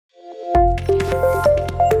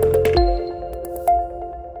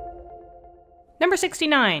Number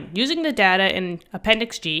 69, using the data in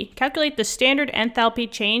Appendix G, calculate the standard enthalpy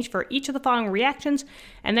change for each of the following reactions,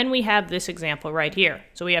 and then we have this example right here.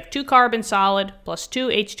 So we have 2 carbon solid plus 2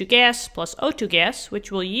 H2 gas plus O2 gas,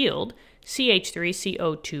 which will yield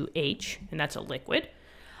CH3CO2H, and that's a liquid.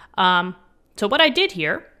 So what I did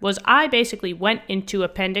here was I basically went into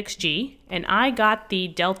Appendix G, and I got the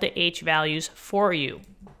delta H values for you.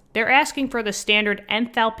 They're asking for the standard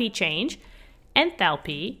enthalpy change.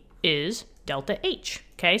 Enthalpy is delta H,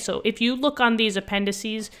 okay? So if you look on these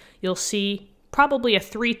appendices, you'll see probably a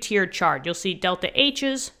 3-tiered chart. You'll see delta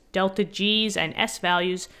H's, delta G's, and S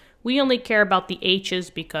values. We only care about the H's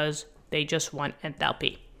because they just want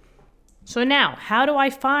enthalpy. So now, how do I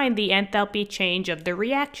find the enthalpy change of the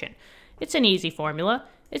reaction? It's an easy formula.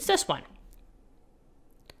 It's this one.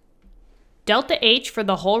 Delta H for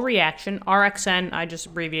the whole reaction, RxN, I just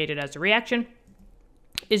abbreviated as a reaction,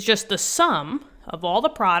 is just the sum of all the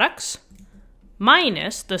products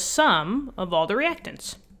minus the sum of all the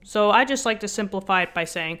reactants. So I just like to simplify it by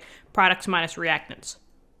saying products minus reactants.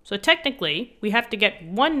 So technically, we have to get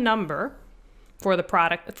one number for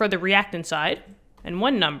the reactant side and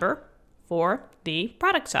one number for the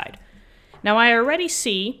product side. Now I already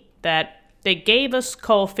see that they gave us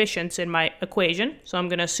coefficients in my equation, so I'm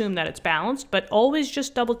going to assume that it's balanced, but always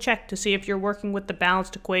just double check to see if you're working with the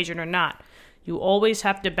balanced equation or not. You always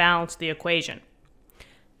have to balance the equation.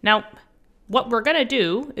 Now, what we're going to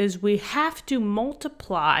do is we have to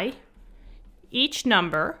multiply each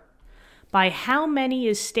number by how many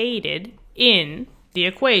is stated in the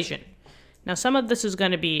equation. Now, some of this is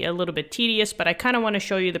going to be a little bit tedious, but I kind of want to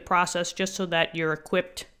show you the process just so that you're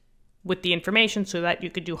equipped with the information so that you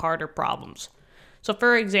could do harder problems. So,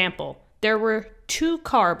 for example, there were 2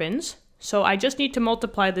 carbons, so I just need to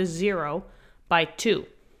multiply the 0 by 2.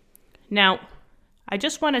 Now, I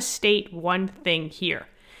just want to state one thing here.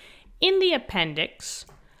 In the appendix,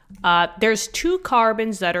 there's 2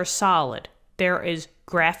 carbons that are solid. There is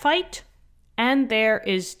graphite and there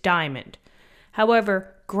is diamond.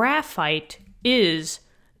 However, graphite is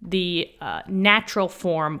the natural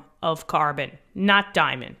form of carbon, not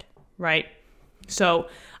diamond, right? So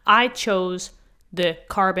I chose the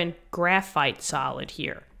carbon graphite solid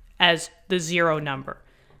here as the 0 number.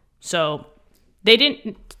 So they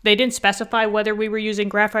didn't specify whether we were using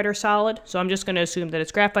graphite or solid, so I'm just going to assume that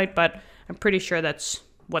it's graphite, but I'm pretty sure that's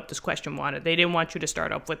what this question wanted. They didn't want you to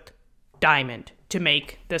start off with diamond to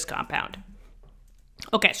make this compound.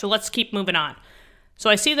 Okay, so let's keep moving on. So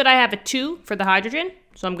I see that I have a 2 for the hydrogen,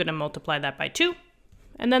 so I'm going to multiply that by 2.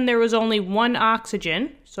 And then there was only 1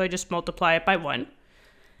 oxygen, so I just multiply it by 1.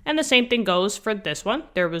 And the same thing goes for this one.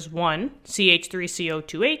 There was 1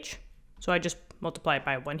 CH3CO2H, so I just multiply it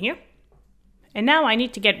by 1 here. And now I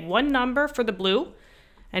need to get one number for the blue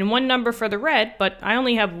and one number for the red, but I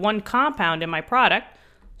only have 1 compound in my product,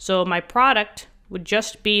 so my product would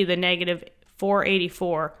just be the negative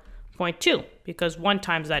 484.2, because 1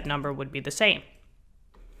 times that number would be the same.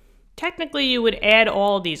 Technically, you would add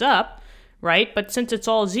all of these up, right? But since it's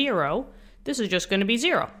all 0, this is just going to be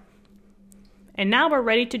 0. And now we're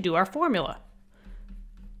ready to do our formula.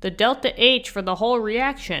 The delta H for the whole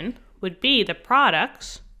reaction would be the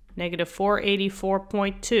products, negative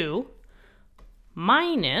 484.2,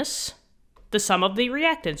 minus the sum of the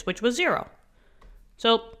reactants, which was 0.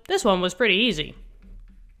 So this one was pretty easy.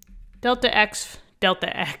 Delta H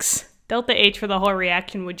for the whole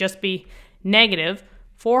reaction would just be negative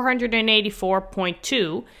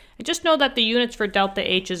 484.2. And just know that the units for delta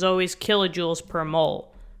H is always kilojoules per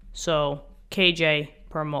mole. So kJ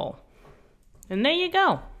per mole. And there you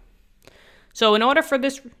go. So in order for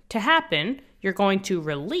this to happen, you're going to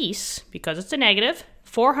release, because it's a negative,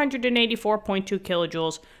 484.2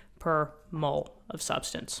 kilojoules per mole of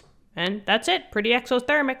substance. And that's it. Pretty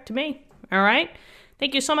exothermic to me. All right?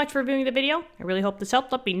 Thank you so much for viewing the video. I really hope this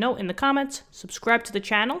helped. Let me know in the comments. Subscribe to the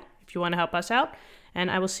channel if you want to help us out. And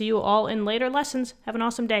I will see you all in later lessons. Have an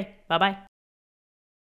awesome day. Bye-bye.